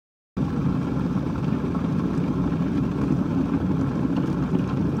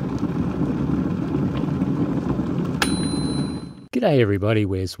G'day everybody,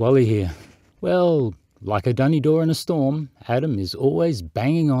 where's Wally here? Well, like a dunny door in a storm, Adam is always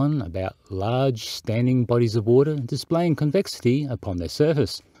banging on about large standing bodies of water displaying convexity upon their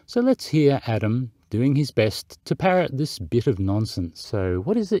surface. So let's hear Adam doing his best to parrot this bit of nonsense. So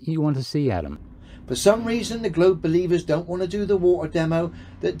what is it you want to see, Adam? For some reason the Globe believers don't want to do the water demo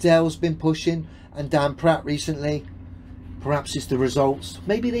that Dell's been pushing and Dan Pratt recently. Perhaps it's the results.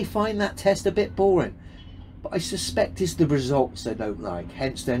 Maybe they find that test a bit boring. But I suspect it's the results they don't like,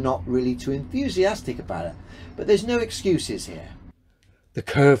 hence they're not really too enthusiastic about it. But there's no excuses here. The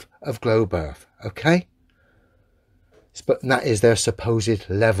curve of globe Earth, okay? But that is their supposed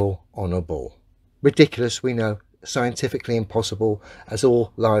level on a ball. Ridiculous, we know, scientifically impossible, as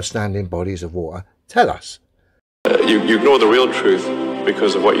all large standing bodies of water tell us. You ignore the real truth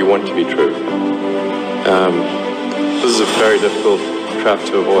because of what you want to be true. This is a very difficult trap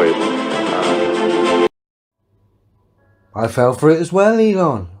to avoid. I fell for it as well,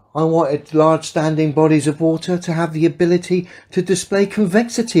 Elon. I wanted large standing bodies of water to have the ability to display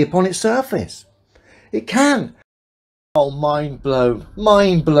convexity upon its surface. It can. Oh, mind blown,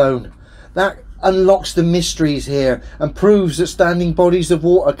 mind blown. That unlocks the mysteries here and proves that standing bodies of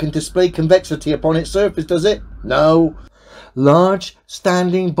water can display convexity upon its surface, does it? No. Large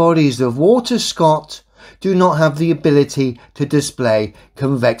standing bodies of water, Scott, do not have the ability to display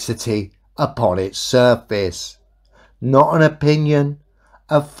convexity upon its surface. Not an opinion,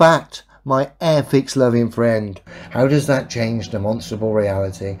 a fact, my ethics-loving friend. How does that change demonstrable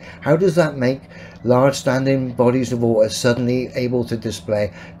reality? How does that make large standing bodies of water suddenly able to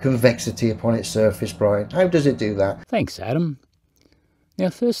display convexity upon its surface, Brian? How does it do that? Thanks, Adam.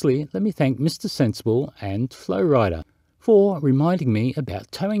 Now, firstly, let me thank Mr. Sensible and Flowrider for reminding me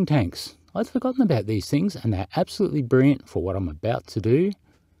about towing tanks. I'd forgotten about these things, and they're absolutely brilliant for what I'm about to do.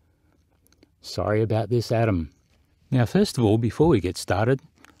 Sorry about this, Adam. Now, first of all, before we get started,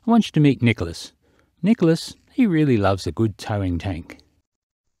 I want you to meet Nicholas. Nicholas, he really loves a good towing tank.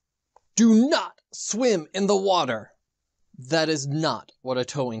 Do not swim in the water. That is not what a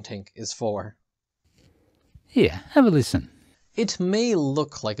towing tank is for. Here, have a listen. It may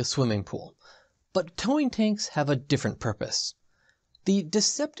look like a swimming pool, but towing tanks have a different purpose. The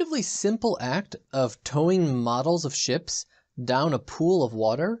deceptively simple act of towing models of ships down a pool of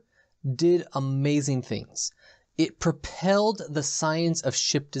water did amazing things. It propelled the science of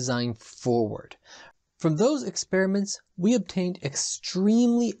ship design forward. From those experiments, we obtained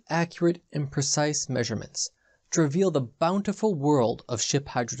extremely accurate and precise measurements to reveal the bountiful world of ship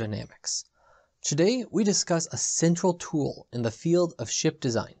hydrodynamics. Today, we discuss a central tool in the field of ship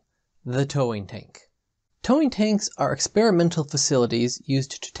design, the towing tank. Towing tanks are experimental facilities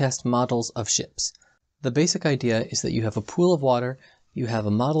used to test models of ships. The basic idea is that you have a pool of water, you have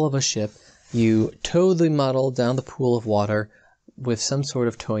a model of a ship, you tow the model down the pool of water with some sort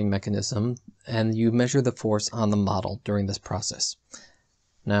of towing mechanism, and you measure the force on the model during this process.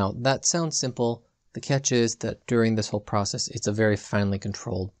 Now, that sounds simple. The catch is that during this whole process, it's a very finely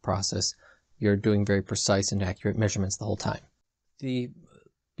controlled process. You're doing very precise and accurate measurements the whole time. The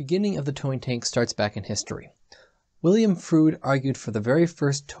beginning of the towing tank starts back in history. William Froude argued for the very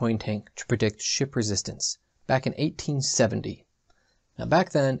first towing tank to predict ship resistance back in 1870. Now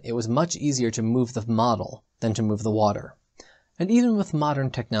back then, it was much easier to move the model than to move the water. And even with modern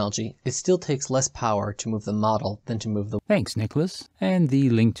technology, it still takes less power to move the model than to move the... Thanks, Nicholas. And the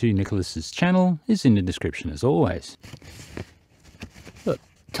link to Nicholas's channel is in the description as always. Look,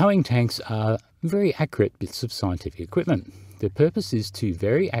 towing tanks are very accurate bits of scientific equipment. Their purpose is to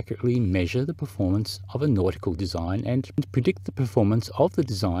very accurately measure the performance of a nautical design and predict the performance of the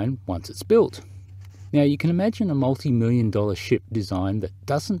design once it's built. Now, you can imagine a multi-million-dollar ship design that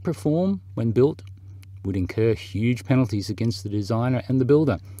doesn't perform when built would incur huge penalties against the designer and the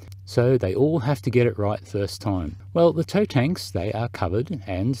builder. So they all have to get it right first time. Well, the tow tanks, they are covered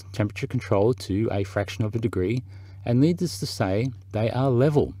and temperature controlled to a fraction of a degree, and needless to say, they are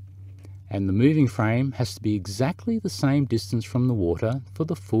level. And the moving frame has to be exactly the same distance from the water for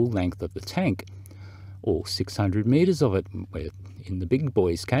the full length of the tank, or 600 meters of it, in the big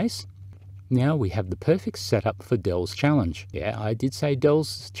boy's case. Now we have the perfect setup for Dell's challenge. Yeah, I did say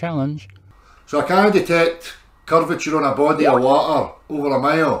Dell's challenge. So I can detect curvature on a body of water over a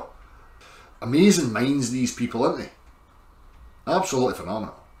mile. Amazing minds, these people, aren't they? Absolutely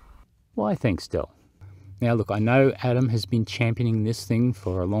phenomenal. Why, thanks, Dell. Now look, I know Adam has been championing this thing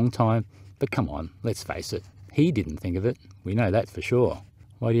for a long time, but come on, let's face it. He didn't think of it. We know that for sure.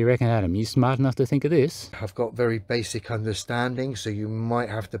 Why do you reckon, Adam? You smart enough to think of this? I've got very basic understanding, so you might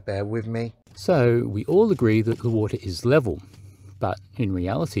have to bear with me. So we all agree that the water is level, but in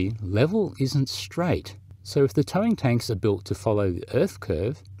reality, level isn't straight. So if the towing tanks are built to follow the Earth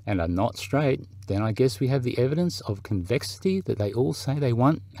curve and are not straight, then I guess we have the evidence of convexity that they all say they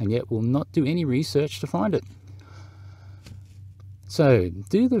want, and yet will not do any research to find it. So,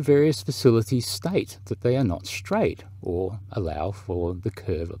 do the various facilities state that they are not straight or allow for the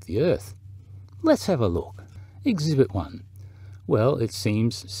curve of the Earth? Let's have a look. Exhibit 1. Well, it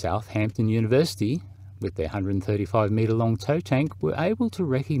seems Southampton University, with their 135 metre long tow tank, were able to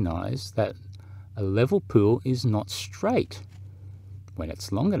recognise that a level pool is not straight when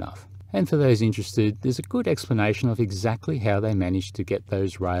it's long enough. And for those interested, there's a good explanation of exactly how they managed to get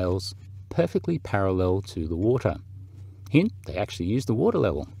those rails perfectly parallel to the water. Hint, they actually used the water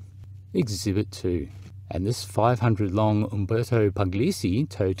level. Exhibit 2. And this 500 long Umberto Puglisi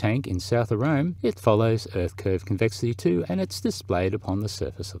tow tank in south of Rome, it follows Earth curve convexity too, and it's displayed upon the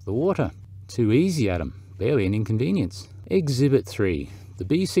surface of the water. Too easy, Adam. Barely an inconvenience. Exhibit 3. The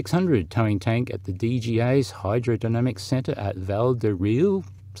B600 towing tank at the DGA's Hydrodynamics Centre at Val de Riel,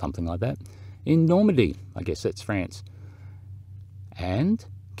 something like that, in Normandy. I guess that's France. And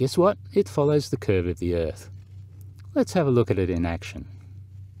guess what? It follows the curve of the Earth. Let's have a look at it in action.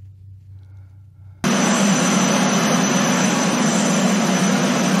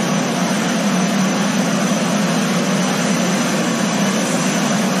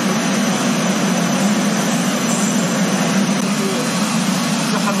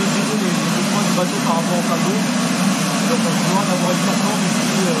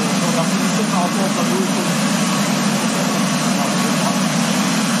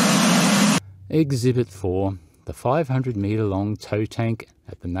 Exhibit 4. The 500 metre long tow tank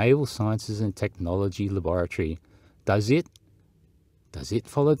at the Naval Sciences and Technology Laboratory. Does it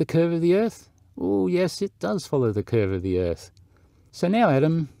follow the curve of the Earth? Oh yes, it does follow the curve of the Earth. So now,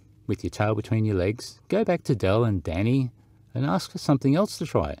 Adam, with your tail between your legs, go back to Del and Danny and ask for something else to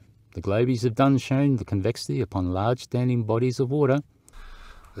try. The Globies have done shown the convexity upon large standing bodies of water.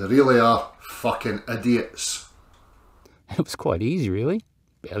 They really are fucking idiots. It was quite easy, really.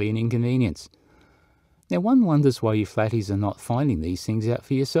 Barely an inconvenience. Now one wonders why you flatties are not finding these things out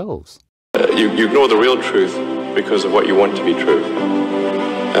for yourselves. You ignore the real truth because of what you want to be true.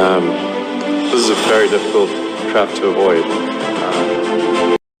 This is a very difficult trap to avoid.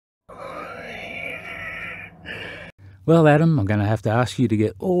 Well, Adam, I'm going to have to ask you to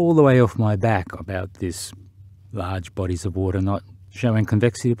get all the way off my back about this large bodies of water not showing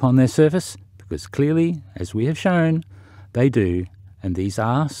convexity upon their surface, because clearly, as we have shown, they do, and these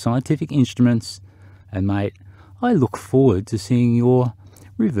are scientific instruments. And mate, I look forward to seeing your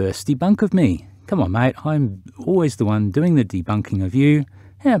reverse debunk of me. Come on, mate, I'm always the one doing the debunking of you.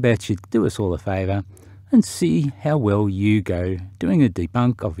 How about you do us all a favour and see how well you go doing a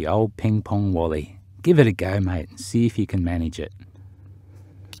debunk of the old ping pong Wally. Give it a go, mate, and see if you can manage it.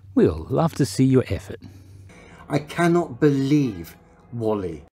 We'll love to see your effort. I cannot believe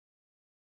Wally